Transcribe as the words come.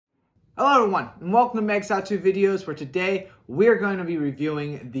Hello everyone, and welcome to Meg's How To Videos, where today we're going to be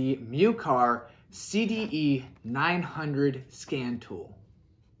reviewing the Mucar CDE900 Scan Tool.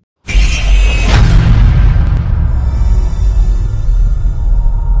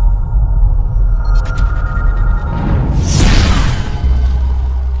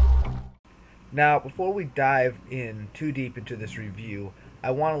 Now, before we dive in too deep into this review,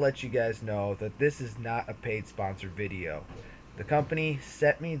 I want to let you guys know that this is not a paid sponsored video. The company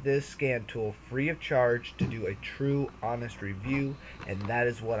sent me this scan tool free of charge to do a true, honest review, and that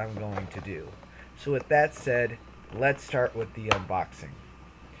is what I'm going to do. So with that said, let's start with the unboxing.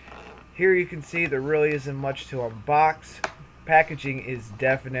 Here you can see there really isn't much to unbox. Packaging is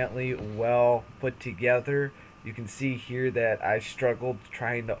definitely well put together. You can see here that I struggled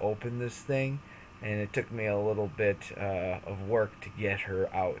trying to open this thing, and it took me a little bit of work to get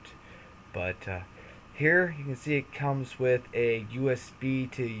her out. But here you can see it comes with a USB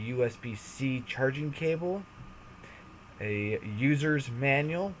to USB-C charging cable, a user's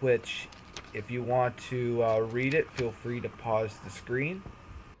manual, which if you want to read it, feel free to pause the screen.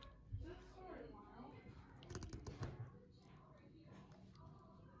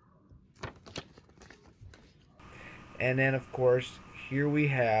 And then of course here we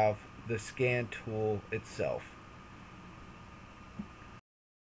have the scan tool itself.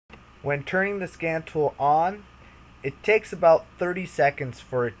 When turning the scan tool on, it takes about 30 seconds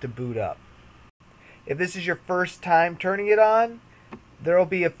for it to boot up. If this is your first time turning it on, there will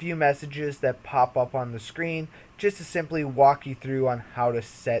be a few messages that pop up on the screen just to simply walk you through on how to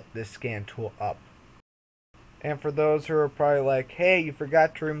set this scan tool up. And for those who are probably like, hey, you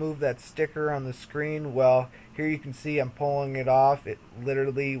forgot to remove that sticker on the screen, well, here you can see I'm pulling it off. It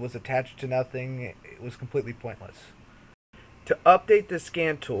literally was attached to nothing. It was completely pointless. To update the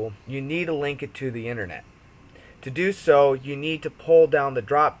scan tool, you need to link it to the internet. To do so, you need to pull down the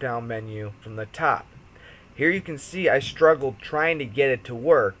drop-down menu from the top. Here you can see I struggled trying to get it to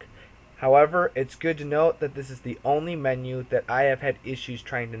work. However, it's good to note that this is the only menu that I have had issues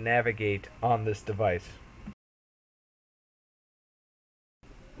trying to navigate on this device.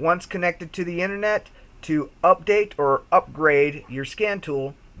 Once connected to the internet, to update or upgrade your scan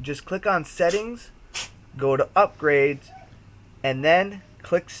tool, just click on Settings, go to Upgrades, and then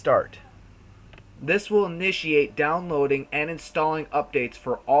click Start. This will initiate downloading and installing updates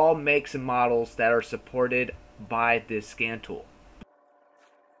for all makes and models that are supported by this scan tool.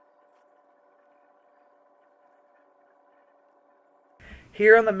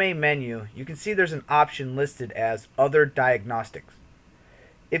 Here on the main menu, you can see there's an option listed as Other Diagnostics.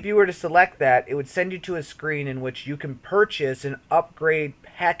 If you were to select that, it would send you to a screen in which you can purchase an upgrade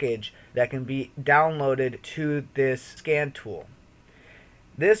package that can be downloaded to this scan tool.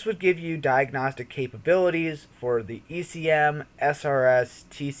 This would give you diagnostic capabilities for the ECM, SRS,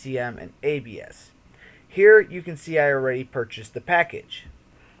 TCM, and ABS. Here you can see I already purchased the package.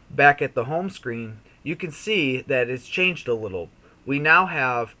 Back at the home screen, you can see that it's changed a little. We now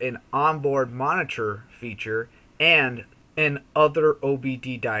have an onboard monitor feature and an other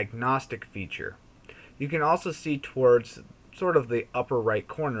OBD diagnostic feature. You can also see towards sort of the upper right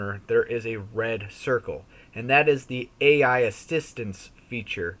corner there is a red circle, and that is the AI assistance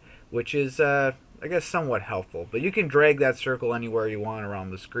feature, which is I guess somewhat helpful, but you can drag that circle anywhere you want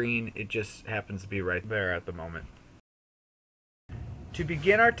around the screen. It just happens to be right there at the moment. To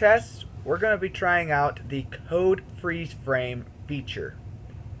begin our tests, we're going to be trying out the code freeze frame feature,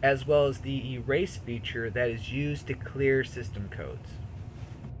 as well as the erase feature that is used to clear system codes.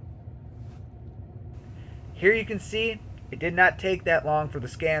 Here you can see it did not take that long for the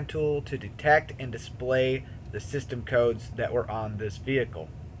scan tool to detect and display the system codes that were on this vehicle.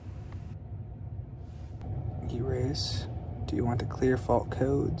 Erase. Do you want to clear fault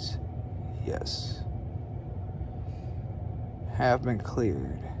codes? Yes. Have been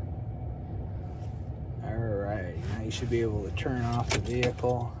cleared. Alright, now you should be able to turn off the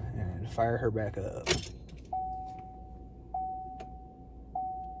vehicle and fire her back up.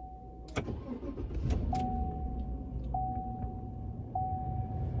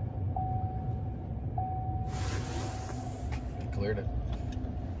 Cleared it.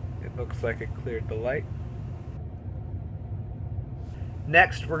 It looks like it cleared the light.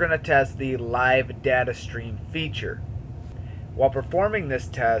 Next, we're going to test the live data stream feature. While performing this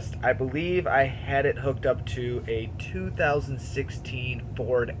test, I believe I had it hooked up to a 2016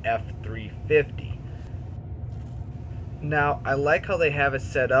 Ford F350. Now, I like how they have it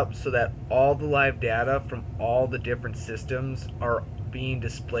set up so that all the live data from all the different systems are being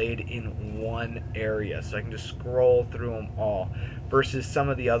displayed in one area, so I can just scroll through them all, versus some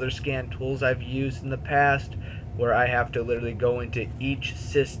of the other scan tools I've used in the past where I have to literally go into each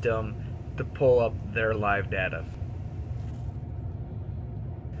system to pull up their live data.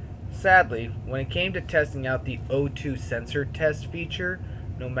 Sadly, when it came to testing out the O2 sensor test feature,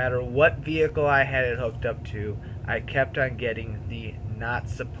 no matter what vehicle I had it hooked up to, I kept on getting the not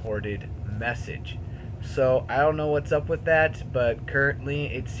supported message. So I don't know what's up with that, but currently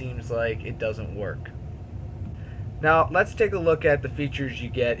it seems like it doesn't work. Now let's take a look at the features you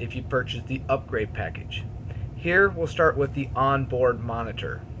get if you purchase the upgrade package. Here we'll start with the onboard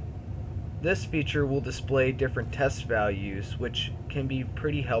monitor. This feature will display different test values, which can be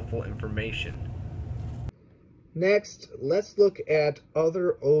pretty helpful information. Next, let's look at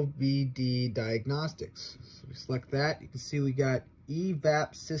other OBD diagnostics. So we select that. You can see we got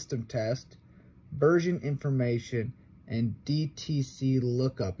EVAP system test, version information, and DTC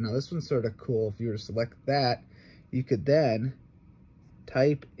lookup. Now this one's sort of cool. If you were to select that, you could then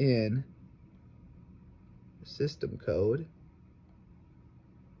type in the system code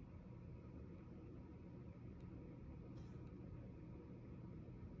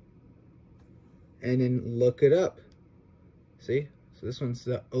and then look it up. See? So this one's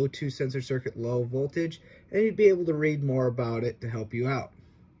the O2 sensor circuit low voltage, and you'd be able to read more about it to help you out.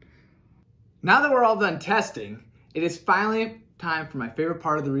 Now that we're all done testing, it is finally time for my favorite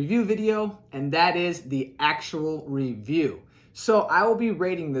part of the review video, and that is the actual review. So I will be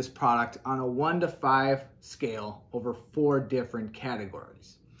rating this product on a 1 to 5 scale over 4 different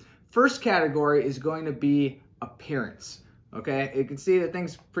categories. First category is going to be appearance. Okay, you can see that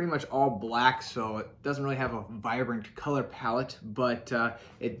thing's pretty much all black, so it doesn't really have a vibrant color palette, but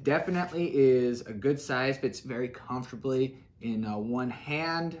it definitely is a good size, fits very comfortably in one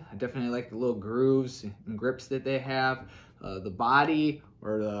hand. I definitely like the little grooves and grips that they have. The body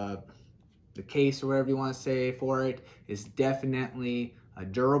or the case or whatever you want to say for it is definitely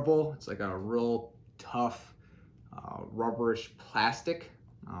durable. It's like a real tough rubberish plastic.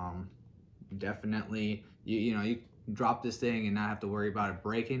 Definitely, you drop this thing and not have to worry about it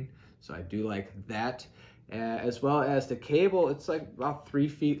breaking. So I do like that. As well as the cable, it's like about 3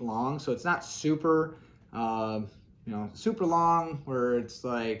 feet long, so it's not super super long where it's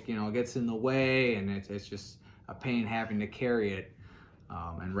like it gets in the way and it's just a pain having to carry it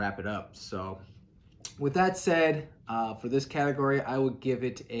and wrap it up. So with that said, for this category I would give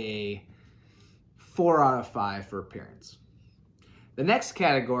it a 4 out of 5 for appearance. The next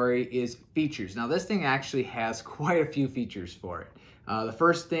category is features. Now this thing actually has quite a few features for it. The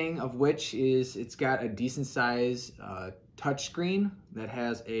first thing of which is it's got a decent size touchscreen that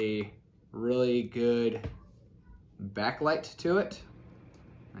has a really good backlight to it.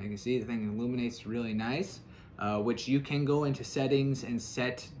 You can see the thing illuminates really nice, which you can go into settings and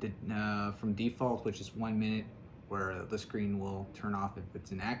set from default, which is 1 minute, where the screen will turn off if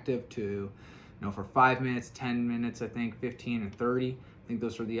it's inactive, to for 5 minutes, 10 minutes, I think 15 or 30. I think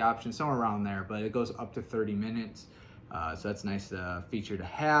those are the options, somewhere around there, but it goes up to 30 minutes. So that's a nice feature to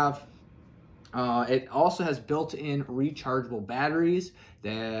have. It also has built-in rechargeable batteries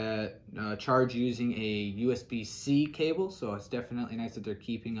that charge using a USB-C cable, so it's definitely nice that they're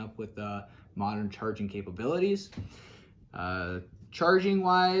keeping up with modern charging capabilities. Charging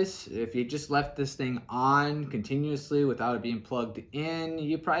wise, if you just left this thing on continuously without it being plugged in,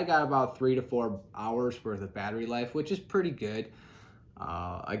 you probably got about 3 to 4 hours worth of battery life, which is pretty good.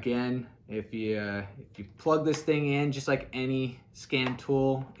 Again, if you plug this thing in just like any scan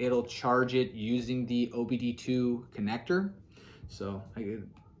tool, it'll charge it using the OBD2 connector. So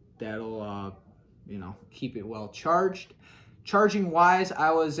that'll keep it well charged. Charging wise,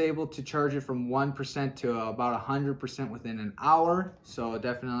 I was able to charge it from 1% to about 100% within an hour. So it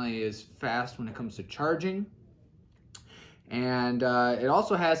definitely is fast when it comes to charging. And it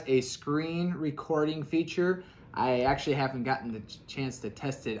also has a screen recording feature. I actually haven't gotten the chance to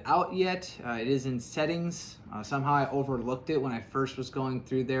test it out yet. It is in settings. Somehow I overlooked it when I first was going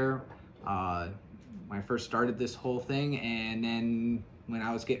through there, when I first started this whole thing, and then when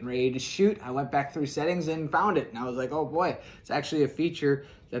I was getting ready to shoot, I went back through settings and found it, and I was like, oh boy, it's actually a feature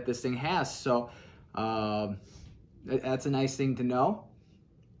that this thing has. So that's a nice thing to know.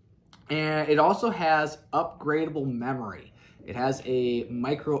 And it also has upgradable memory. It has a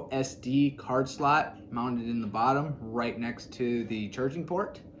micro SD card slot mounted in the bottom right next to the charging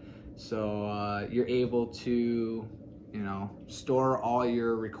port. So you're able to store all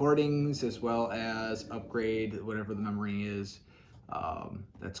your recordings as well as upgrade whatever the memory is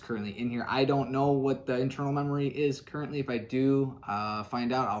that's currently in here. I don't know what the internal memory is currently. If I do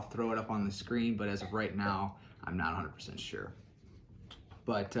find out, I'll throw it up on the screen, but as of right now, I'm not 100% sure.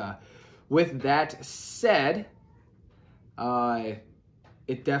 But with that said, it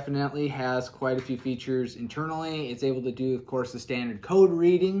It definitely has quite a few features internally. It's able to do, of course, the standard code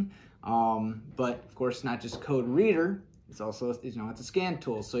reading, but of course not just code reader. It's also, it's a scan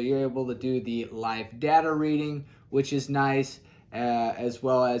tool, so you're able to do the live data reading, which is nice, as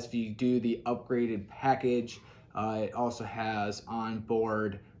well as if you do the upgraded package, it also has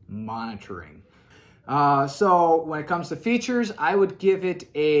onboard monitoring. So when it comes to features, I would give it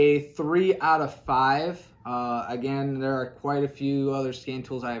a 3 out of 5. Again, there are quite a few other scan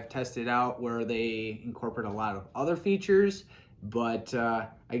tools I have tested out where they incorporate a lot of other features, but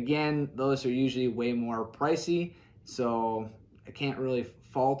again, those are usually way more pricey, so I can't really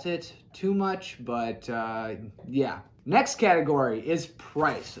fault it too much, but yeah. Next category is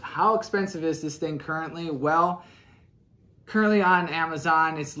price. How expensive is this thing currently? Well, currently on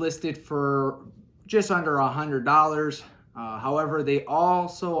Amazon, it's listed for just under $100. However, they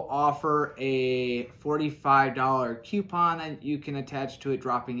also offer a $45 coupon that you can attach to it,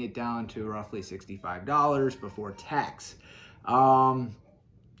 dropping it down to roughly $65 before tax. I'm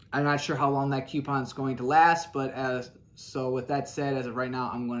not sure how long that coupon is going to last, but so with that said, as of right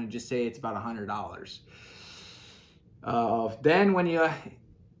now, I'm going to just say it's about $100. Then when you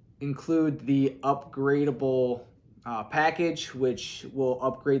include the upgradable package, which will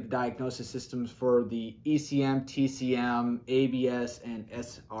upgrade the diagnosis systems for the ECM, TCM, ABS, and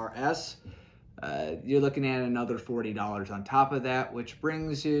SRS, you're looking at another $40 on top of that, which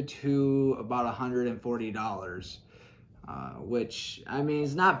brings you to about $140, which, I mean,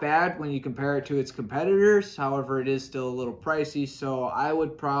 is not bad when you compare it to its competitors. However, it is still a little pricey, so I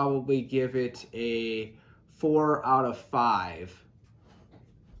would probably give it a 4 out of 5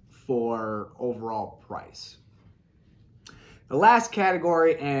 for overall price. The last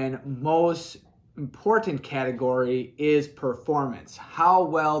category and most important category is performance. How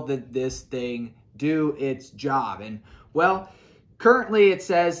well did this thing do its job? And well, currently it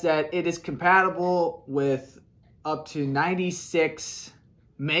says that it is compatible with up to 96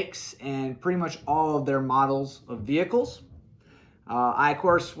 makes and pretty much all of their models of vehicles. I, of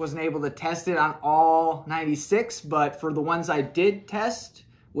course, wasn't able to test it on all 96, but for the ones I did test,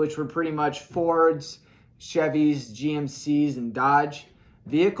 which were pretty much Fords, Chevys, GMCs, and Dodge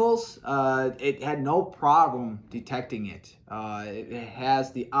vehicles, it had no problem detecting it. It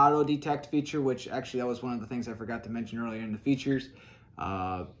has the auto detect feature, which actually that was one of the things I forgot to mention earlier in the features.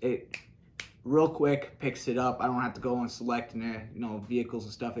 It real quick picks it up. I don't have to go and select vehicles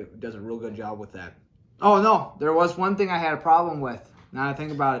and stuff. It does a real good job with that. Oh no, there was one thing I had a problem with. Now I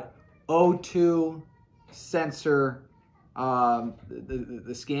think about it, O2 sensor,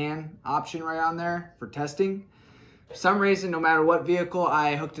 the scan option right on there for testing. For some reason, no matter what vehicle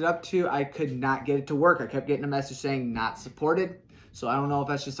I hooked it up to, I could not get it to work. I kept getting a message saying not supported. So I don't know if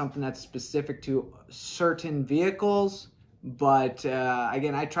that's just something that's specific to certain vehicles, but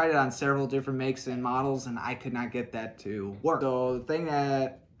again, I tried it on several different makes and models and I could not get that to work. So the thing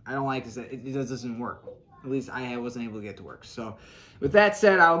that I don't like is that it just doesn't work. At least I wasn't able to get it to work. So with that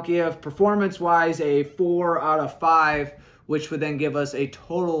said, I'll give performance-wise a 4 out of 5, which would then give us a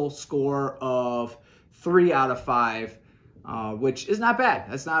total score of 3 out of 5, which is not bad.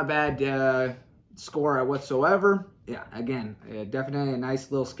 That's not a bad score whatsoever. Yeah, again, definitely a nice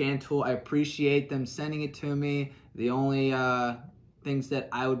little scan tool. I appreciate them sending it to me. The only things that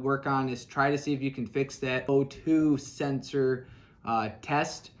I would work on is try to see if you can fix that O2 sensor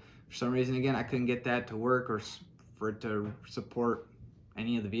test. For some reason, again, I couldn't get that to work or for it to support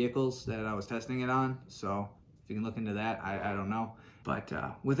any of the vehicles that I was testing it on. So if you can look into that, I don't know. But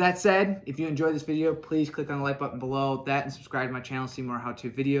with that said, if you enjoyed this video, please click on the like button below that and subscribe to my channel to see more how-to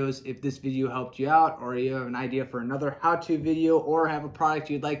videos. If this video helped you out or you have an idea for another how-to video or have a product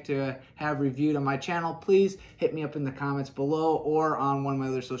you'd like to have reviewed on my channel, please hit me up in the comments below or on one of my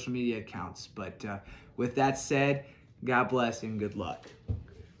other social media accounts. But with that said, God bless and good luck.